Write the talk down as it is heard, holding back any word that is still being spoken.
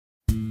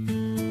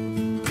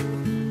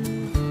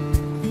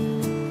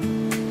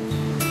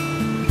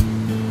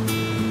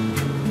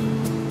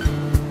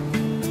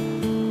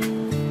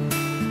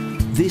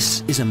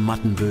This is a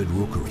mutton bird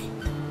rookery.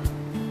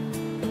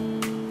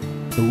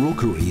 A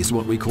rookery is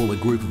what we call a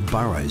group of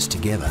burrows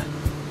together.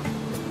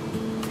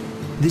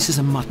 This is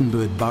a mutton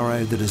bird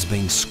burrow that has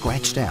been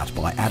scratched out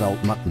by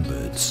adult mutton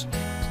birds.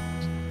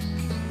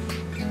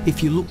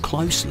 If you look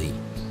closely,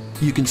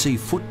 you can see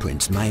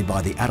footprints made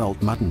by the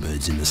adult mutton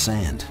birds in the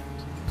sand.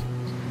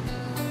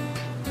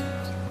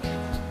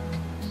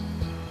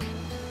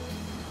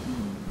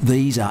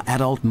 These are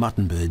adult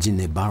mutton birds in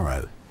their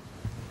burrow.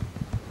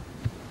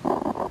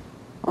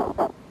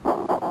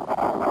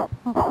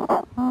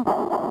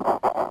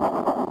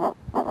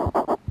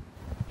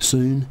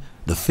 Soon,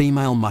 the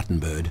female mutton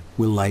bird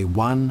will lay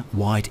one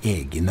white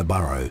egg in the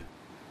burrow.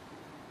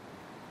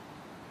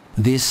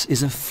 This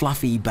is a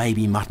fluffy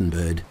baby mutton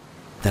bird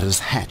that has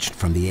hatched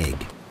from the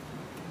egg.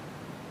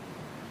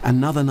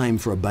 Another name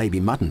for a baby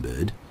mutton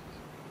bird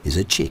is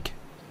a chick.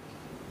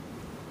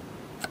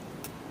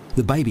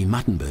 The baby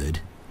mutton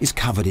bird is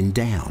covered in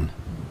down.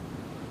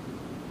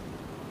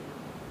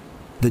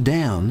 The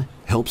down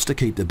helps to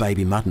keep the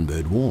baby mutton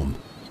bird warm.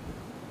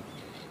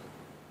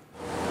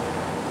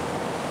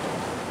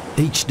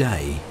 Each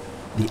day,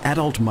 the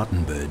adult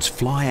mutton birds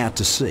fly out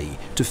to sea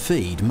to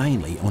feed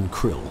mainly on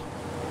krill.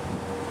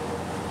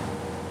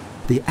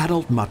 The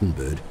adult mutton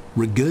bird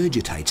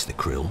regurgitates the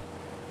krill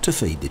to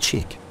feed the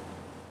chick.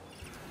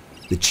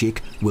 The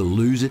chick will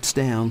lose its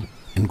down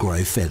and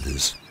grow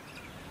feathers.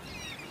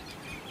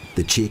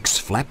 The chicks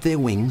flap their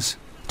wings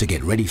to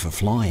get ready for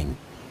flying.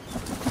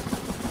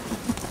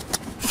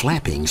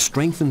 Flapping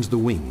strengthens the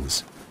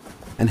wings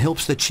and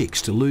helps the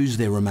chicks to lose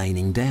their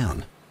remaining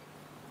down.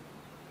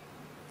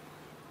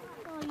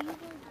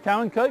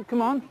 Come on, Coop,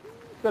 come on.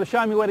 You've got to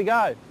show me where to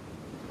go.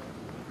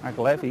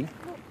 Uncle Laffy.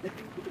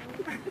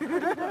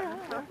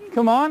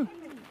 Come on.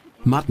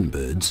 Mutton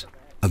birds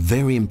are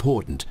very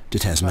important to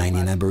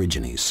Tasmanian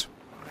Aborigines.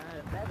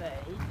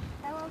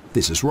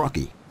 This is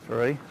Rocky.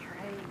 3.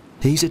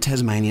 He's a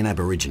Tasmanian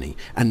Aborigine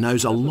and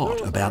knows a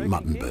lot about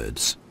mutton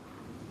birds.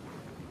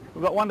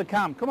 We've got one to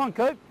come. Come on,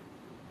 Coop.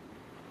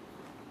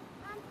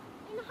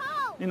 In the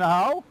hole. In the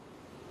hole?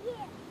 Yeah.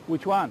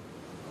 Which one?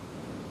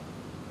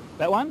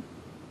 That one?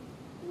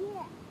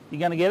 Yeah. You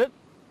going to get it?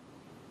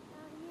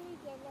 No, you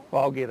get it.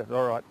 Well, I'll get it,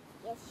 all right.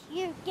 Yes,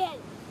 you get it.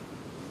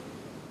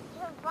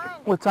 You'll find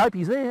it. Let's hope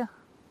he's there.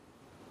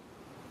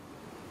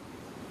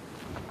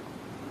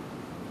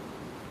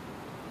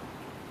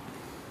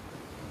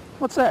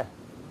 What's that?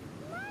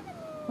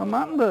 A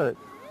mutton bird.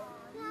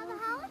 Another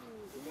hole?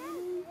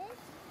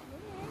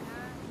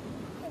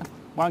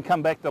 Won't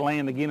come back to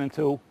land again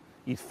until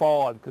he's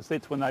 5, because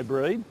that's when they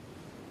breed.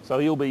 So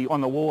he'll be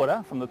on the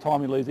water from the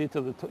time he leaves here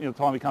to the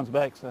time he comes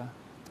back. So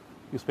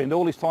he'll spend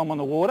all his time on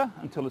the water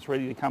until it's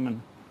ready to come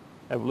and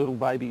have a little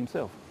baby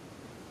himself.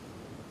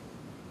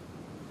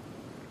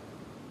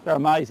 They're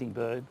an amazing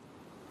bird.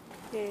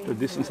 Yeah. The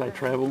distance they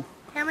travel.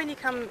 How many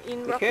come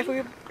in,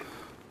 Rocky?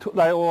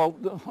 They all,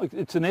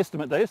 it's an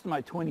estimate, they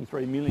estimate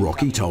 23 million.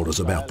 Rocky told us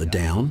about the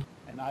down,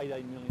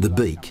 the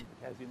beak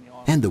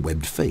and the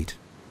webbed feet.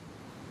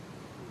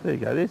 There you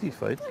go, there's his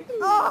feet.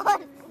 Oh,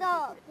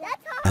 stop.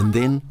 That's hard. And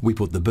then we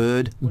put the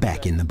bird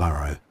back in the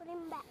burrow. Put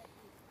him back.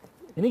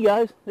 And he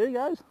goes, there he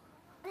goes.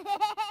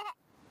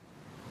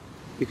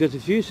 Because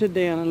if you sit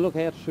down and look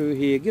out through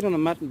here, get on a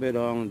mutton bird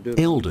island and do it.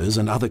 Elders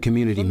and other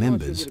community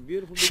members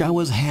show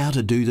us how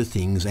to do the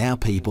things our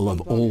people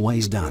have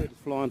always done.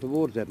 Flying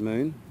towards that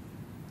moon.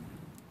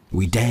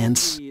 We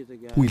dance,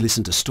 we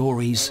listen to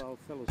stories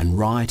and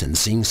write and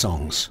sing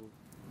songs.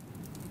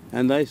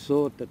 And they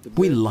thought that the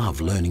We birds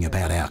love learning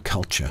about our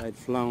culture. they'd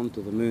flown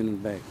to the moon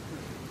and back.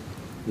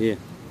 Yeah.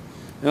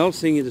 And I'll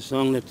sing you the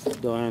song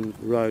that Diane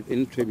wrote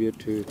in tribute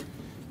to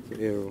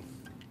Errol.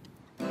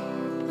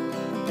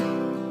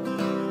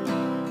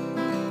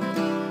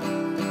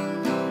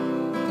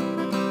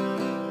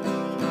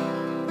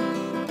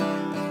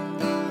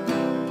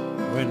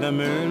 When the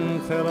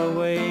moon fell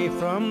away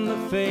from the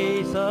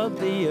face of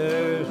the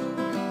earth,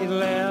 it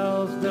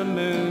leaves the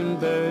moon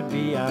bird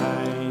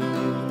behind.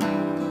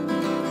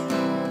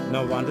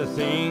 No one to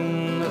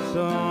sing the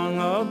song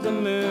of the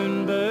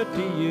moon bird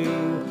to you,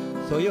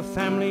 so your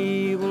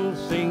family will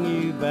sing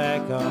you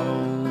back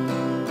home.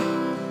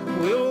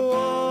 We'll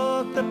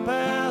walk the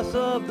path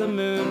of the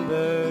moon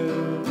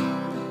bird,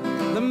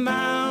 the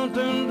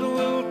mountains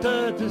will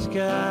touch the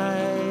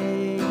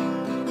sky,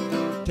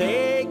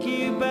 take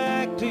you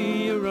back to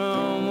your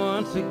home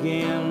once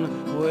again,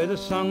 where the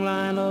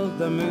songline of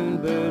the moon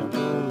bird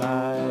will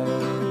lie.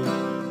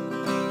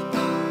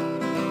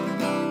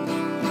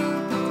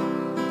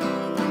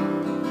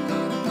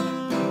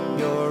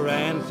 Your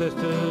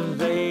ancestors,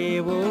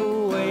 they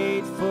will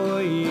wait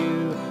for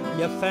you,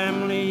 your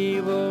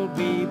family will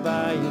be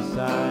by your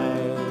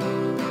side,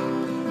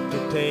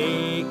 to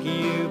take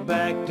you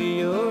back to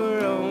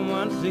your home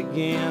once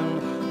again,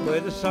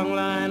 where the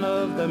songline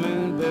of the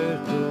moon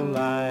bird will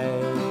lie.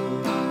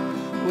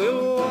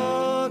 We'll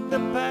walk the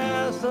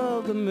path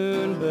of the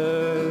moon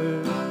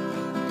bird,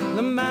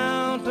 the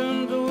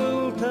mountains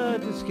will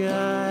touch the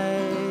sky,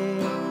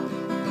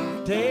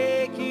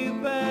 take you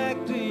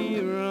back to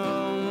your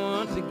home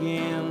once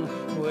again,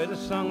 the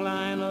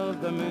songline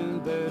of the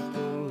moonbirds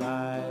go